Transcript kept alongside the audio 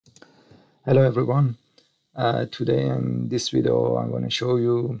Hello everyone. Today in this video I'm going to show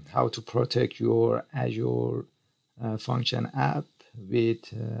you how to protect your Azure function app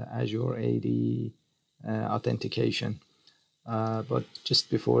with Azure AD authentication. But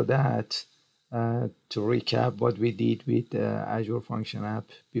just before that, to recap what we did with Azure function app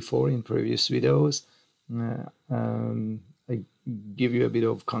before in previous videos, I give you a bit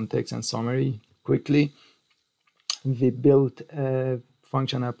of context and summary quickly. We built a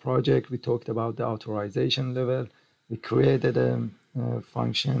function app project. We talked about the authorization level. We created a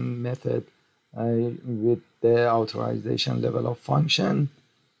function method with the authorization level of function.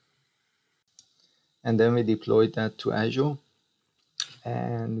 And then we deployed that to Azure.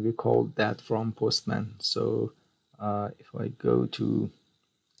 And we called that from Postman. So if I go to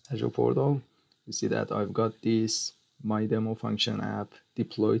Azure Portal, you see that I've got this my demo function app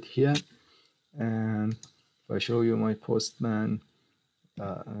deployed here. And if I show you my Postman,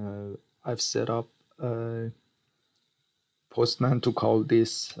 I've set up Postman to call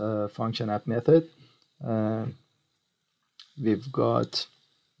this function app method. We've got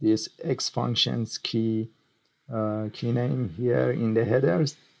this X functions key name here in the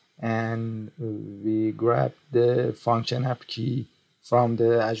headers, and we grab the function app key from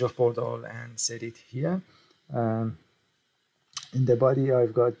the Azure portal and set it here. In the body,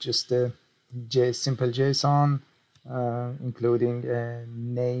 I've got just a simple JSON, including a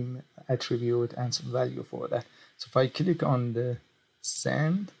name attribute and some value for that. So if I click on the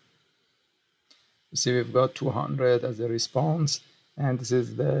send, you see we've got 200 as a response, and this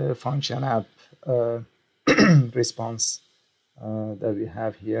is the function app response that we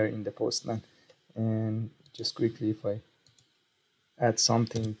have here in the Postman. And just quickly, if I add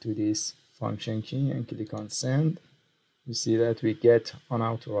something to this function key and click on send, you see that we get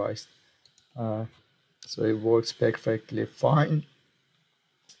unauthorized. So it works perfectly fine.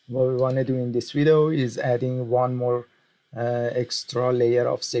 What we want to do in this video is adding one more extra layer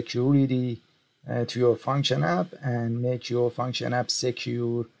of security to your function app and make your function app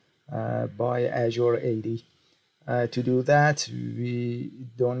secure by Azure AD. To do that, we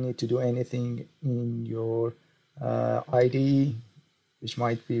don't need to do anything in your IDE, which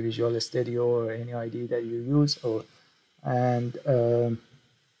might be Visual Studio or any IDE that you use, and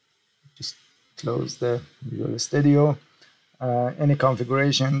just close the Visual Studio. Any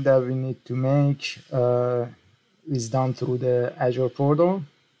configuration that we need to make is done through the Azure Portal.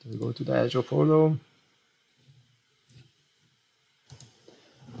 So we go to the Azure Portal.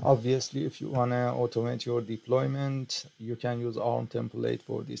 Obviously, if you want to automate your deployment, you can use ARM template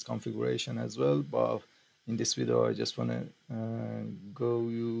for this configuration as well. But in this video, I just want to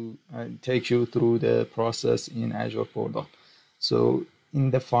take you through the process in Azure Portal. So in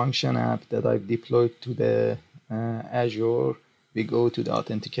the function app that I've deployed to the Azure, we go to the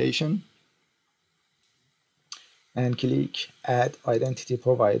authentication and click add identity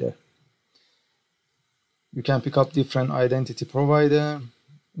provider. You can pick up different identity provider,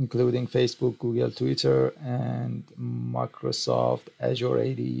 including Facebook, Google, Twitter, and Microsoft Azure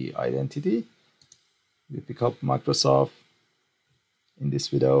AD identity. We pick up Microsoft in this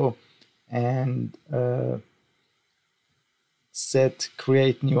video and set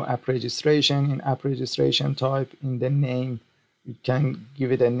create new app registration. In app registration type, in the name, you can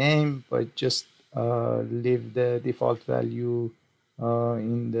give it a name, but just leave the default value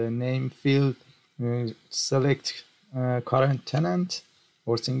in the name field. Select current tenant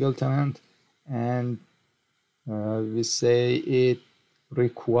or single tenant, and we say it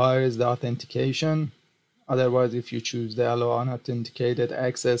requires the authentication. Otherwise, if you choose the allow unauthenticated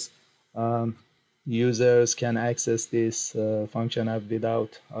access, users can access this function app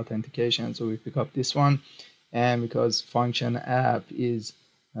without authentication. So we pick up this one, and because function app is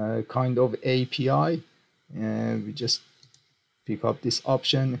kind of API, and we just pick up this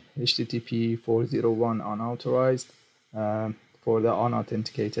option, HTTP 401 unauthorized, for the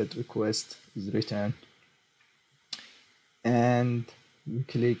unauthenticated request is returned. And we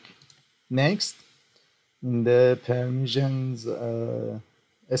click next. In the permissions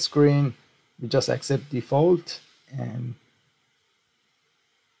screen, we just accept default and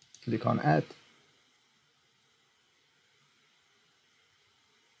click on add.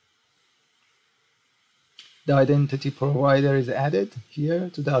 The identity provider is added here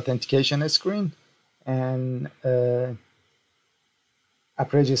to the authentication screen, and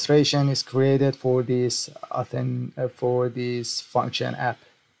app registration is created for this function app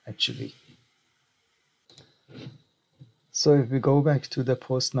actually. So if we go back to the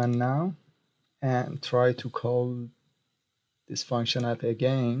Postman now and try to call this function app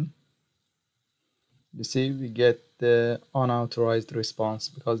again, you see we get the unauthorized response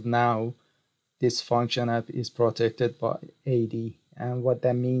because now this function app is protected by AAD. And what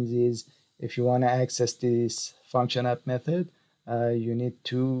that means is if you want to access this function app method, you need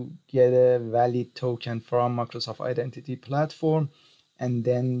to get a valid token from Microsoft Identity Platform and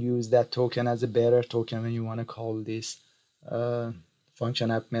then use that token as a bearer token when you want to call this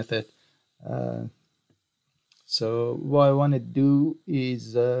function app method. So what I want to do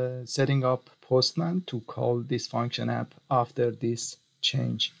is setting up Postman to call this function app after this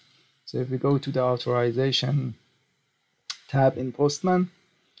change. So if we go to the authorization tab in Postman,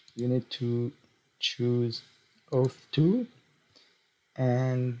 you need to choose auth2,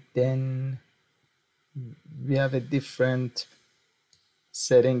 and then we have a different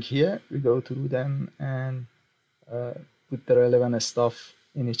setting here. We go through them and put the relevant stuff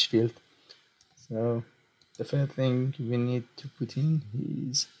in each field. So the first thing we need to put in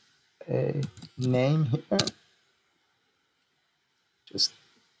is a name here. Just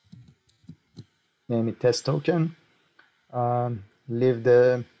name it test token. Leave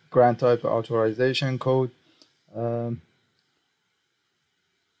the grant type authorization code.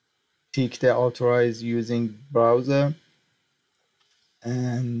 Tick the authorize using browser.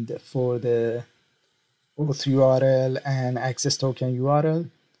 And for the auth URL and access token URL,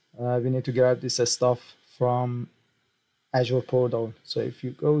 we need to grab this stuff from Azure Portal. So if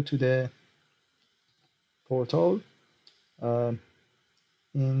you go to the portal,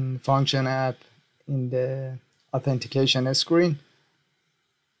 in function app, in the authentication screen,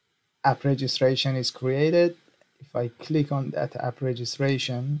 app registration is created. If I click on that app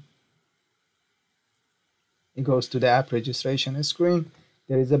registration, it goes to the app registration screen.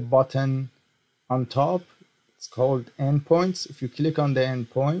 There is a button on top. It's called Endpoints. If you click on the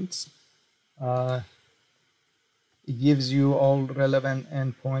Endpoints, it gives you all relevant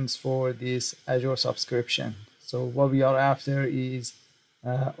endpoints for this Azure subscription. So what we are after is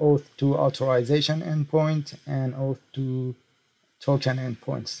auth2 authorization endpoint and auth2 token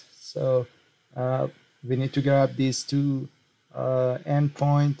endpoints. So we need to grab these two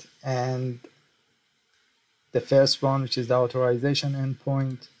endpoint, and the first one, which is the authorization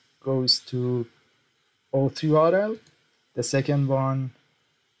endpoint, goes to auth URL. The second one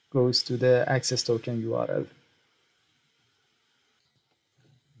goes to the access token URL.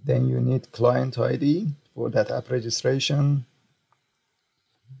 Then you need client ID for that app registration.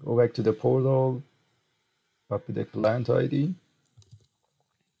 Go back to the portal, copy the client ID,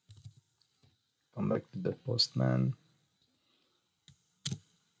 come back to the Postman,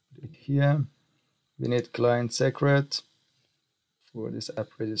 put it here. We need client secret for this app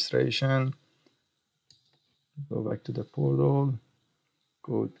registration. Go back to the portal,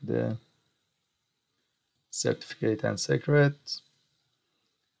 go to the certificate and secret.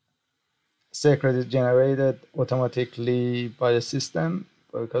 Secret is generated automatically by the system,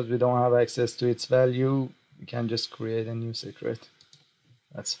 but because we don't have access to its value, we can just create a new secret.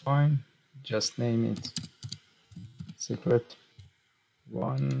 That's fine. Just name it secret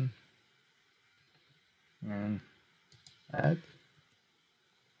 1 and add.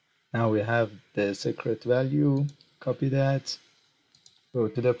 Now we have the secret value. Copy that. Go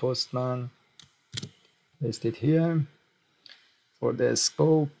to the Postman. Paste it here. For the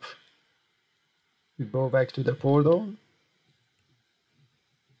scope, we go back to the portal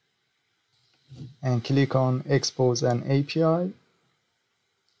and click on Expose an API.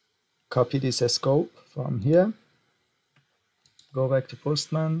 Copy this scope from here. Go back to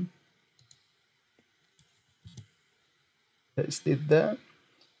Postman. Paste it there.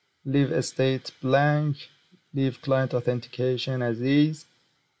 Leave a state blank. Leave client authentication as is.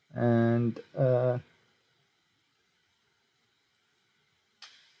 And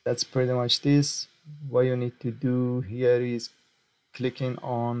that's pretty much this. What you need to do here is clicking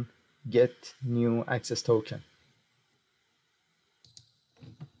on get new access token.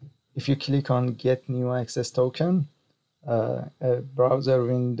 If you click on get new access token, a browser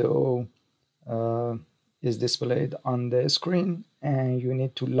window is displayed on the screen, and you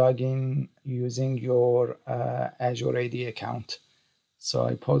need to log in using your Azure AD account. So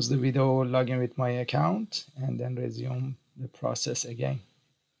I pause the video, log in with my account, and then resume the process again.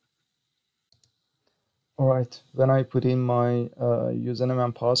 All right, when I put in my username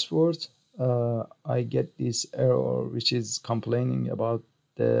and password, I get this error which is complaining about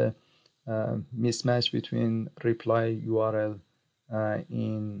the mismatch between reply URL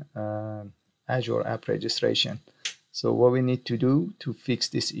in Azure App Registration. So what we need to do to fix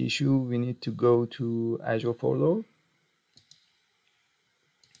this issue, we need to go to Azure Portal,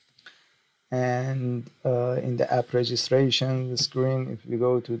 and in the app registration screen, if we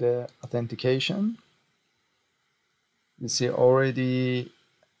go to the authentication, you see already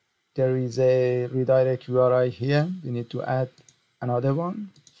there is a redirect URI here. We need to add another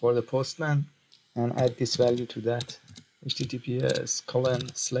one for the Postman and add this value to that. https://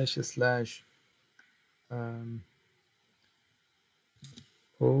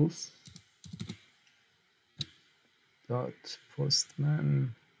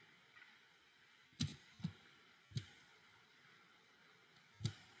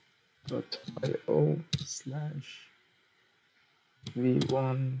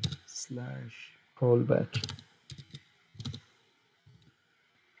 callback.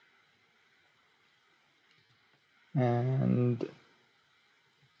 And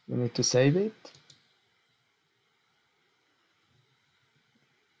we need to save it.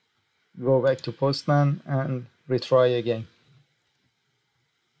 Go back to Postman and retry again.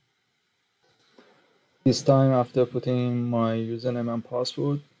 This time, after putting my username and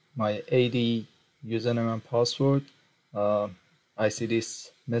password, my AD username and password, I see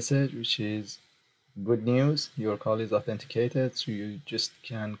this message, which is good news. Your call is authenticated, so you just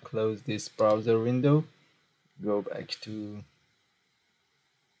can close this browser window, go back to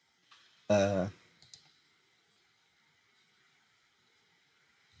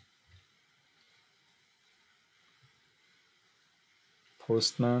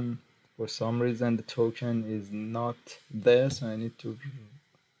Postman. For some reason, the token is not there, so I need to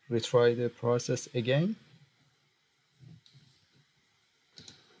retry the process again.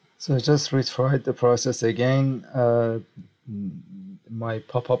 So I just retried the process again. My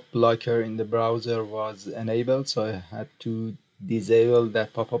pop-up blocker in the browser was enabled, so I had to disable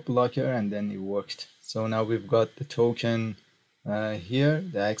that pop-up blocker, and then it worked. So now we've got the token here,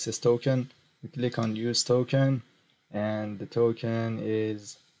 the access token. We click on use token, and the token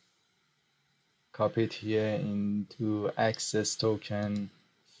is copied here into access token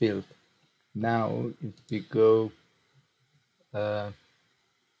field. Now if we go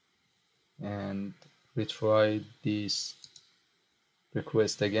and retry this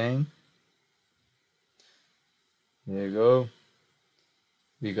request again, there you go,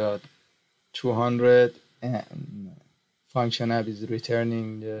 we got 200 and function app is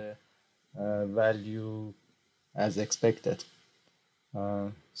returning the value as expected.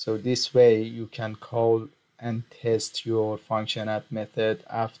 So this way you can call and test your function app method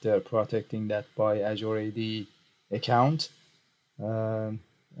after protecting that by Azure AD account.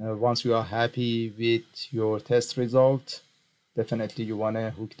 Once you are happy with your test result, definitely you want to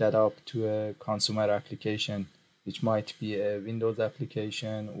hook that up to a consumer application, which might be a Windows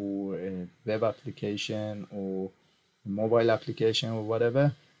application or a web application or a mobile application or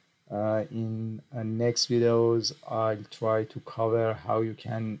whatever. In next videos, I'll try to cover how you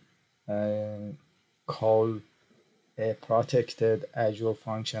can call a protected Azure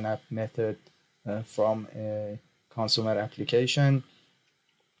Function App method from a consumer application.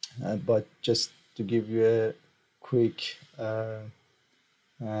 But just to give you a quick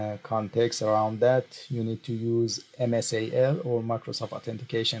context around that, you need to use MSAL or Microsoft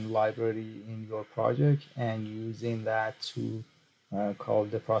Authentication Library in your project, and using that to call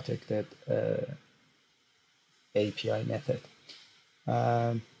the protected API method.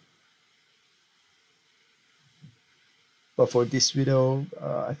 But for this video,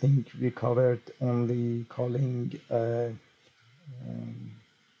 I think we covered only calling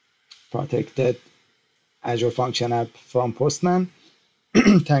protected Azure Function App from Postman.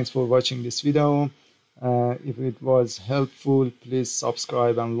 Thanks for watching this video. If it was helpful, please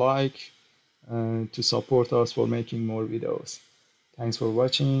subscribe and like to support us for making more videos. Thanks for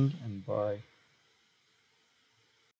watching, and bye.